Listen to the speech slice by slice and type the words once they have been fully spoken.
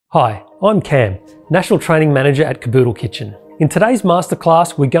Hi, I'm Cam, National Training Manager at Kaboodle Kitchen. In today's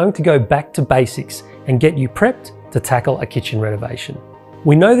masterclass, we're going to go back to basics and get you prepped to tackle a kitchen renovation.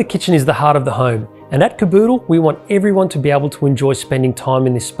 We know the kitchen is the heart of the home, and at Kaboodle, we want everyone to be able to enjoy spending time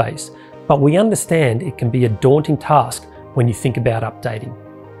in this space, but we understand it can be a daunting task when you think about updating.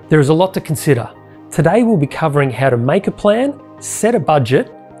 There is a lot to consider. Today, we'll be covering how to make a plan, set a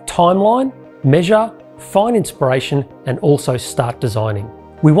budget, timeline, measure, find inspiration, and also start designing.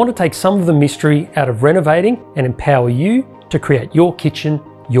 We want to take some of the mystery out of renovating and empower you to create your kitchen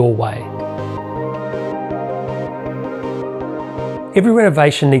your way. Every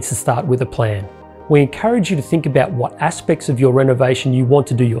renovation needs to start with a plan. We encourage you to think about what aspects of your renovation you want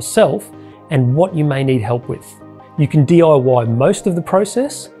to do yourself and what you may need help with. You can DIY most of the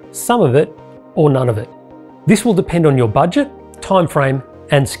process, some of it, or none of it. This will depend on your budget, time frame,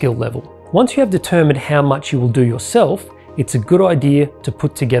 and skill level. Once you have determined how much you will do yourself, it's a good idea to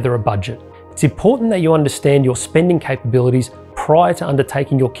put together a budget. It's important that you understand your spending capabilities prior to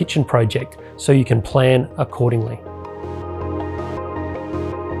undertaking your kitchen project so you can plan accordingly.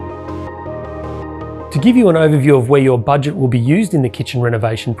 To give you an overview of where your budget will be used in the kitchen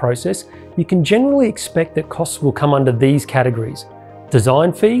renovation process, you can generally expect that costs will come under these categories: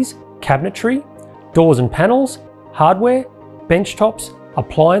 design fees, cabinetry, doors and panels, hardware, bench tops,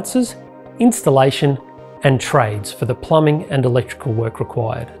 appliances, installation, and trades for the plumbing and electrical work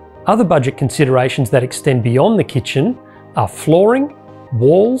required. Other budget considerations that extend beyond the kitchen are flooring,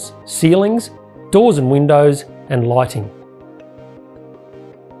 walls, ceilings, doors and windows, and lighting.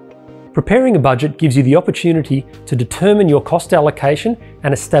 Preparing a budget gives you the opportunity to determine your cost allocation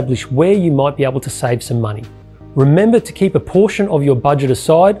and establish where you might be able to save some money. Remember to keep a portion of your budget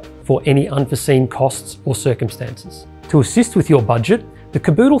aside for any unforeseen costs or circumstances. To assist with your budget, the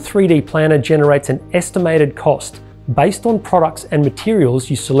Kaboodle 3D Planner generates an estimated cost based on products and materials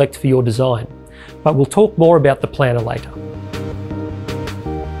you select for your design, but we'll talk more about the planner later.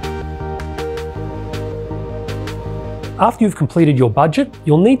 After you've completed your budget,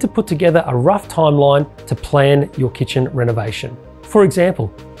 you'll need to put together a rough timeline to plan your kitchen renovation. For example,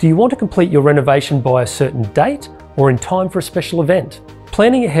 do you want to complete your renovation by a certain date or in time for a special event?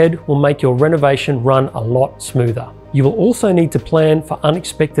 Planning ahead will make your renovation run a lot smoother. You will also need to plan for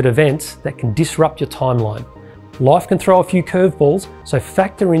unexpected events that can disrupt your timeline. Life can throw a few curveballs, so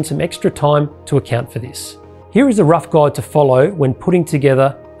factor in some extra time to account for this. Here is a rough guide to follow when putting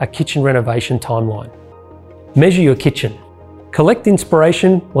together a kitchen renovation timeline. Measure your kitchen. Collect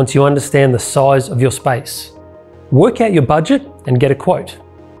inspiration once you understand the size of your space. Work out your budget and get a quote.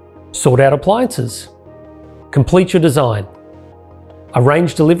 Sort out appliances. Complete your design.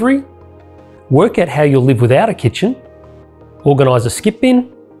 Arrange delivery. Work out how you'll live without a kitchen. Organise a skip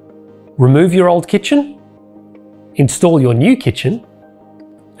bin. Remove your old kitchen. Install your new kitchen.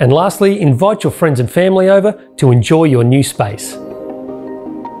 And lastly, invite your friends and family over to enjoy your new space.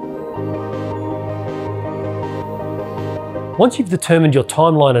 Once you've determined your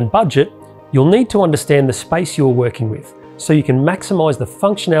timeline and budget, you'll need to understand the space you're working with so you can maximise the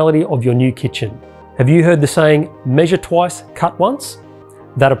functionality of your new kitchen. Have you heard the saying, measure twice, cut once?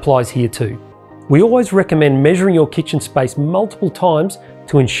 That applies here too. We always recommend measuring your kitchen space multiple times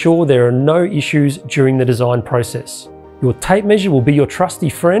to ensure there are no issues during the design process. Your tape measure will be your trusty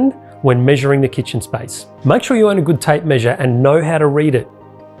friend when measuring the kitchen space. Make sure you own a good tape measure and know how to read it.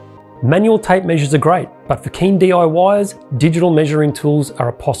 Manual tape measures are great, but for keen DIYers, digital measuring tools are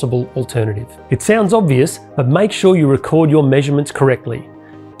a possible alternative. It sounds obvious, but make sure you record your measurements correctly.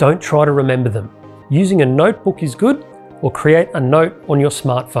 Don't try to remember them. Using a notebook is good, or create a note on your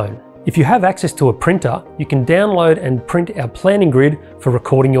smartphone. If you have access to a printer, you can download and print our planning grid for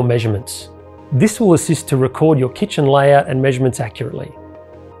recording your measurements. This will assist to record your kitchen layout and measurements accurately.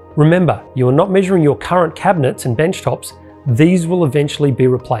 Remember, you are not measuring your current cabinets and bench tops. These will eventually be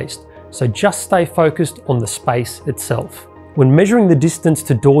replaced, so just stay focused on the space itself. When measuring the distance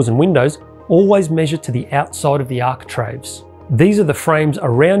to doors and windows, always measure to the outside of the architraves. These are the frames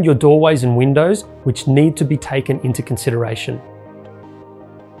around your doorways and windows which need to be taken into consideration.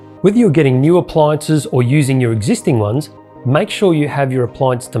 Whether you're getting new appliances or using your existing ones, make sure you have your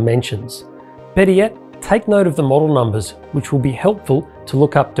appliance dimensions. Better yet, take note of the model numbers, which will be helpful to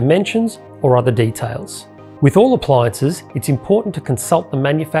look up dimensions or other details. With all appliances, it's important to consult the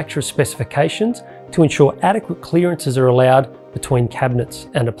manufacturer's specifications to ensure adequate clearances are allowed between cabinets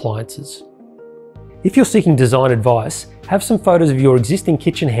and appliances. If you're seeking design advice, have some photos of your existing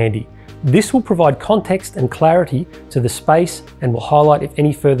kitchen handy. This will provide context and clarity to the space and will highlight if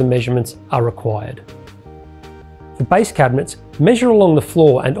any further measurements are required. For base cabinets, measure along the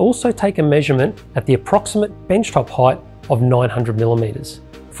floor and also take a measurement at the approximate benchtop height of 900 millimeters.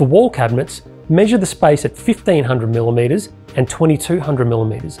 For wall cabinets, measure the space at 1500mm and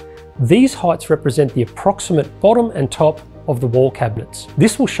 2200mm. These heights represent the approximate bottom and top of the wall cabinets.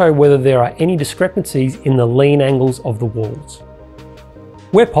 This will show whether there are any discrepancies in the lean angles of the walls.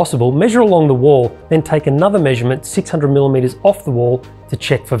 Where possible, measure along the wall, then take another measurement 600mm off the wall to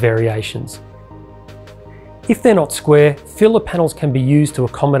check for variations. If they're not square, filler panels can be used to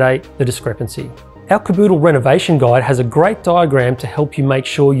accommodate the discrepancy. Our Kaboodle renovation guide has a great diagram to help you make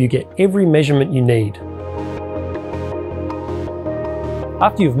sure you get every measurement you need.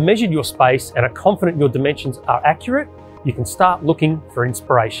 After you've measured your space and are confident your dimensions are accurate, you can start looking for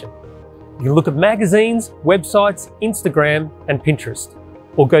inspiration. You can look at magazines, websites, Instagram, and Pinterest,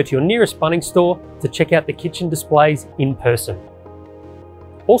 or go to your nearest Bunnings store to check out the kitchen displays in person.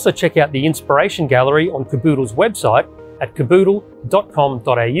 Also check out the inspiration gallery on Kaboodle's website at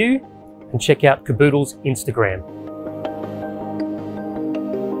kaboodle.com.au and check out Kaboodle's Instagram.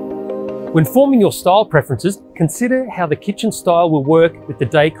 When forming your style preferences, consider how the kitchen style will work with the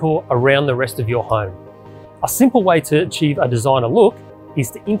decor around the rest of your home. A simple way to achieve a designer look is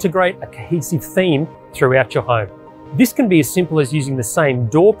to integrate a cohesive theme throughout your home. This can be as simple as using the same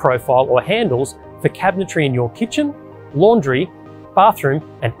door profile or handles for cabinetry in your kitchen, laundry, bathroom,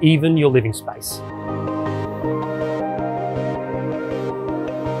 and even your living space.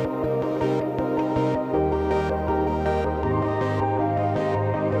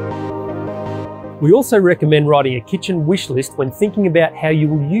 We also recommend writing a kitchen wish list when thinking about how you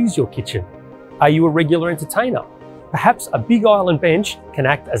will use your kitchen. Are you a regular entertainer? Perhaps a big island bench can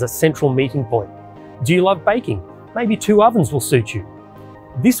act as a central meeting point. Do you love baking? Maybe 2 ovens will suit you.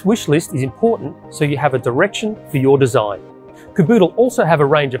 This wish list is important so you have a direction for your design. Kaboodle also have a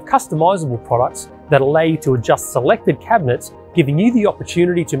range of customizable products that allow you to adjust selected cabinets, giving you the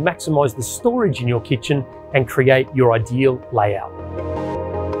opportunity to maximize the storage in your kitchen and create your ideal layout.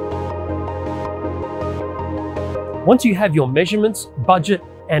 Once you have your measurements, budget,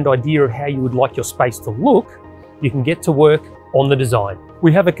 and idea of how you would like your space to look, you can get to work on the design.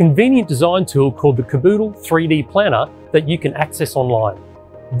 We have a convenient design tool called the Kaboodle 3D Planner that you can access online.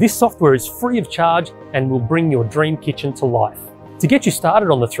 This software is free of charge and will bring your dream kitchen to life. To get you started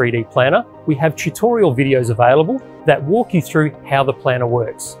on the 3D Planner, we have tutorial videos available that walk you through how the planner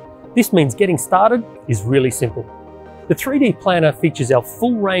works. This means getting started is really simple. The 3D Planner features our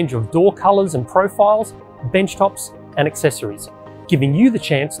full range of door colors and profiles, bench tops, and accessories, giving you the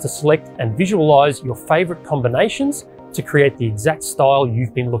chance to select and visualize your favorite combinations to create the exact style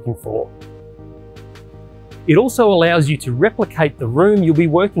you've been looking for. It also allows you to replicate the room you'll be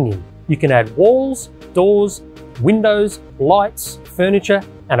working in. You can add walls, doors, windows, lights, furniture,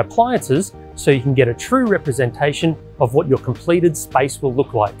 and appliances so you can get a true representation of what your completed space will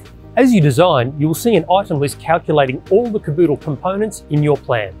look like. As you design, you will see an item list calculating all the Kaboodle components in your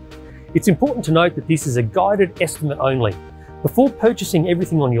plan. It's important to note that this is a guided estimate only. Before purchasing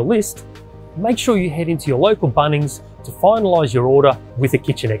everything on your list, make sure you head into your local Bunnings to finalise your order with a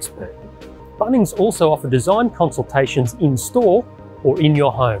kitchen expert. Bunnings also offer design consultations in-store or in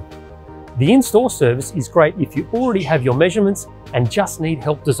your home. The in-store service is great if you already have your measurements and just need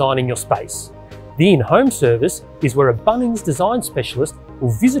help designing your space. The in-home service is where a Bunnings design specialist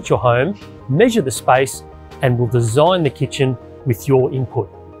will visit your home, measure the space, and will design the kitchen with your input.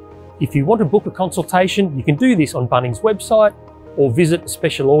 If you want to book a consultation, you can do this on Bunnings' website or visit a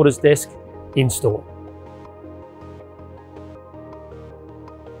special orders desk in-store.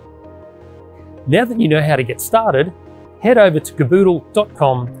 Now that you know how to get started, head over to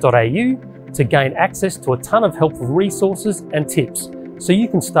kaboodle.com.au to gain access to a ton of helpful resources and tips so you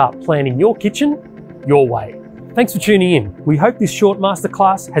can start planning your kitchen your way. Thanks for tuning in. We hope this short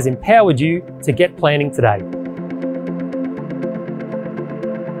masterclass has empowered you to get planning today.